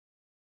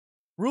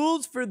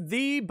Rules for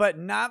thee, but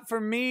not for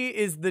me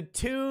is the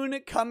tune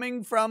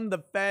coming from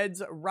the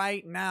feds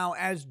right now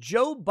as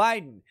Joe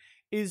Biden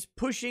is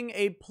pushing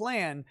a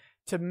plan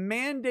to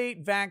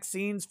mandate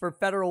vaccines for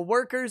federal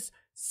workers.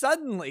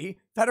 Suddenly,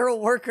 federal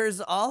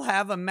workers all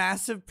have a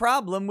massive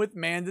problem with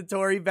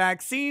mandatory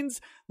vaccines.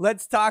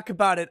 Let's talk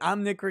about it.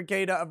 I'm Nick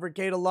Rekieta of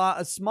Rekieta Law,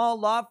 a small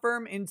law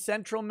firm in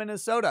central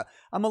Minnesota.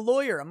 I'm a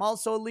lawyer. I'm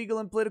also a legal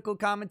and political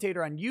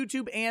commentator on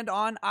YouTube and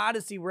on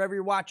Odyssey, wherever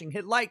you're watching.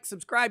 Hit like,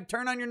 subscribe,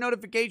 turn on your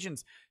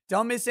notifications.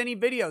 Don't miss any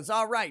videos.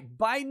 All right,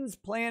 Biden's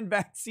planned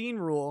vaccine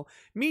rule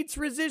meets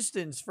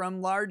resistance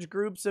from large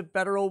groups of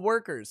federal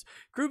workers.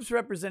 Groups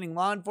representing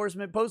law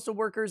enforcement, postal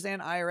workers,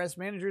 and IRS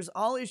managers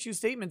all issue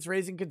statements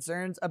raising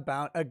concerns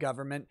about a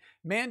government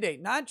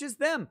mandate. Not just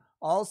them,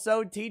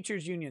 also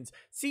teachers' unions.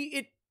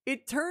 See,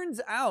 it turns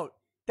out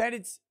that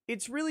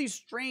it's really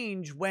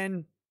strange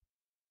when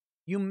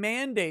you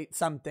mandate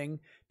something,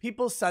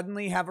 people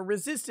suddenly have a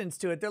resistance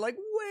to it. They're like,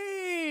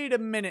 wait a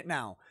minute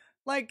now.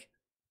 Like,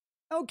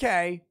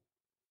 okay,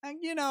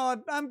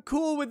 I'm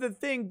cool with the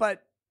thing,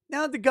 but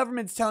now the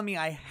government's telling me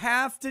I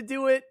have to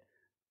do it.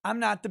 I'm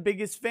not the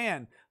biggest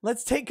fan.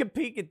 Let's take a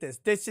peek at this.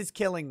 This is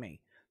killing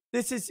me.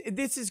 This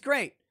is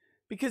great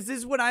because this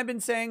is what I've been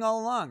saying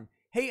all along.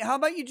 Hey, how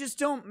about you just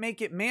don't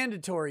make it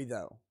mandatory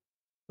though?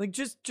 Like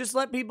just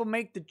let people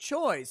make the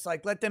choice.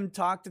 Like let them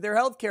talk to their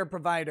healthcare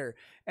provider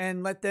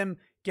and let them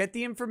get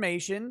the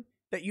information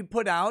that you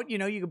put out. You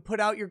can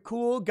put out your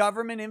cool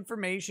government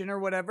information or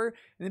whatever,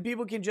 and then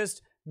people can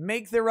just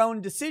make their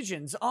own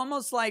decisions,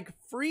 almost like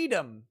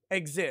freedom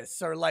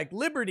exists or like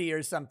liberty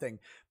or something.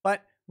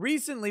 But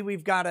recently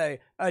we've got a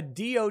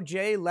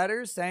DOJ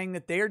letter saying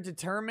that they're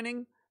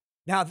determining.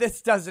 Now,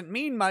 this doesn't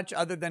mean much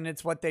other than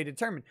it's what they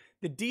determined.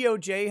 The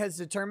DOJ has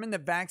determined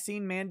that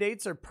vaccine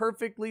mandates are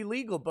perfectly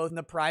legal, both in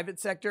the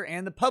private sector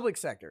and the public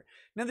sector.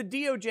 Now, the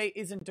DOJ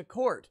isn't a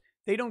court.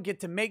 They don't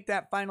get to make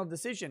that final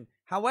decision.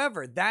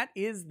 However, that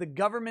is the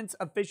government's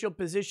official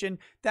position.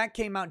 That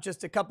came out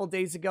just a couple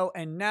days ago,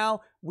 and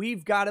now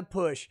we've got to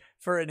push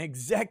for an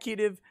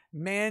executive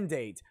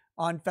mandate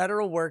on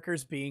federal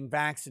workers being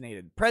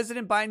vaccinated.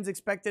 President Biden's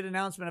expected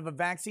announcement of a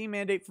vaccine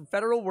mandate for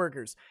federal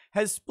workers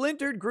has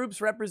splintered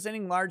groups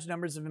representing large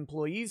numbers of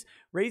employees,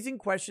 raising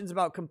questions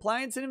about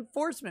compliance and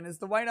enforcement as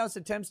the White House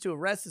attempts to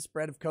arrest the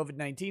spread of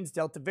COVID-19's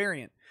Delta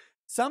variant.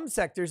 Some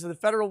sectors of the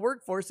federal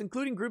workforce,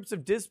 including groups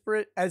of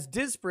disparate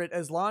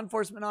as law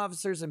enforcement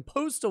officers and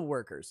postal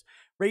workers,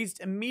 raised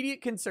immediate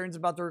concerns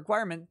about the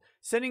requirement,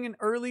 sending an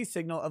early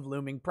signal of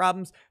looming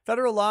problems.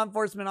 Federal Law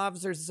Enforcement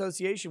Officers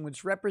Association,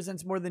 which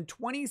represents more than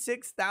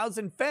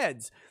 26,000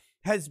 feds,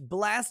 has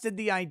blasted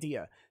the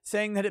idea,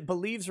 saying that it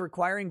believes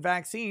requiring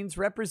vaccines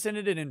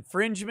represented an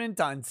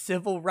infringement on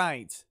civil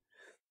rights.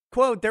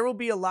 Quote, there will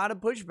be a lot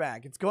of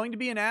pushback. It's going to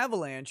be an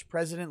avalanche,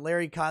 President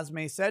Larry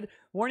Cosme said,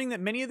 warning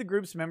that many of the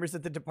group's members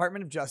at the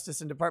Department of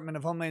Justice and Department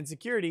of Homeland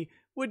Security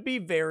would be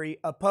very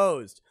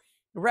opposed.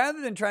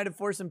 Rather than try to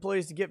force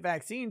employees to get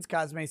vaccines,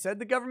 Cosme said,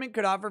 the government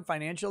could offer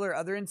financial or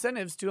other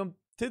incentives to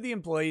the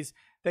employees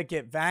that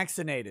get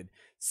vaccinated.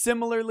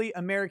 Similarly,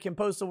 American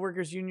Postal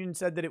Workers Union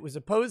said that it was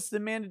opposed to the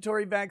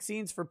mandatory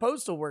vaccines for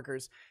postal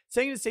workers,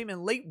 saying in a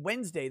statement late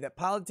Wednesday that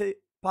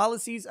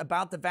policies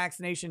about the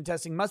vaccination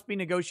testing must be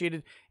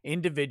negotiated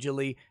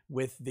individually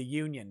with the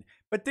union.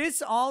 But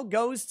this all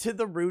goes to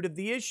the root of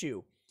the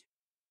issue.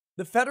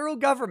 The federal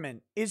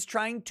government is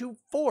trying to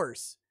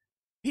force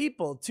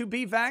people to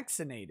be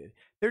vaccinated.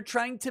 They're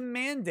trying to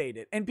mandate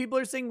it. And people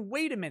are saying,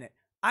 wait a minute,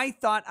 I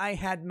thought I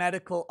had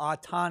medical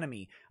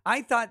autonomy.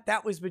 I thought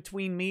that was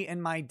between me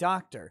and my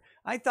doctor.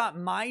 I thought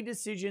my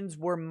decisions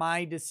were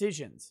my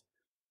decisions.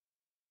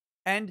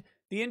 And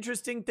the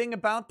interesting thing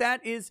about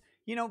that is,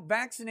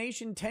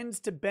 vaccination tends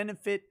to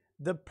benefit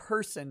the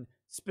person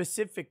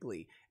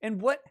specifically. And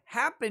what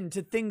happened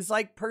to things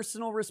like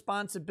personal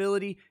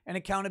responsibility and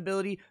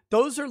accountability?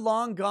 Those are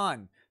long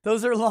gone.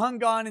 Those are long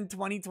gone in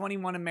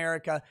 2021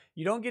 America.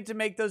 You don't get to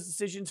make those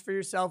decisions for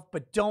yourself,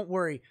 but don't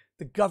worry.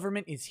 The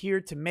government is here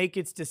to make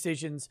its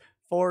decisions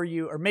for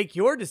you, or make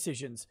your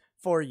decisions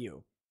for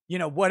you.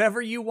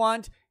 Whatever you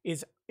want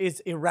is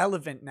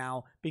irrelevant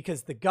now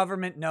because the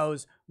government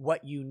knows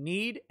what you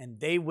need and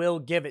they will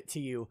give it to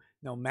you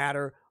no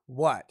matter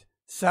what.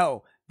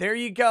 So there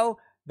you go.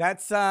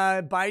 That's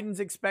Biden's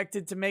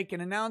expected to make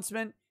an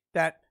announcement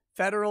that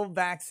federal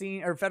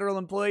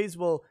employees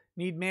will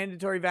need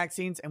mandatory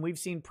vaccines. And we've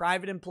seen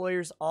private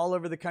employers all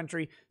over the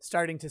country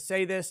starting to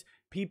say this.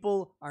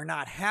 People are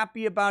not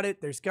happy about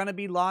it. There's going to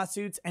be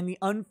lawsuits. And the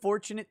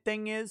unfortunate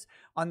thing is,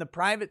 on the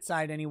private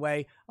side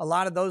anyway, a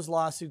lot of those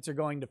lawsuits are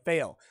going to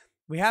fail.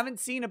 We haven't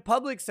seen a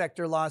public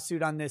sector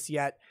lawsuit on this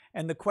yet.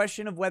 And the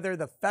question of whether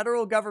the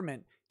federal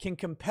government can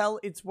compel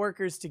its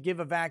workers to give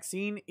a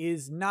vaccine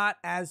is not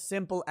as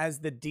simple as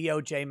the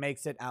DOJ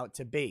makes it out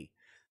to be.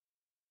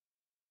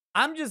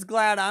 I'm just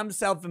glad I'm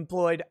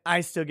self-employed. I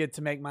still get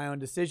to make my own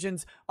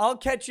decisions. I'll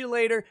catch you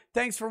later.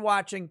 Thanks for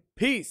watching.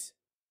 Peace.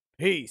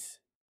 Peace.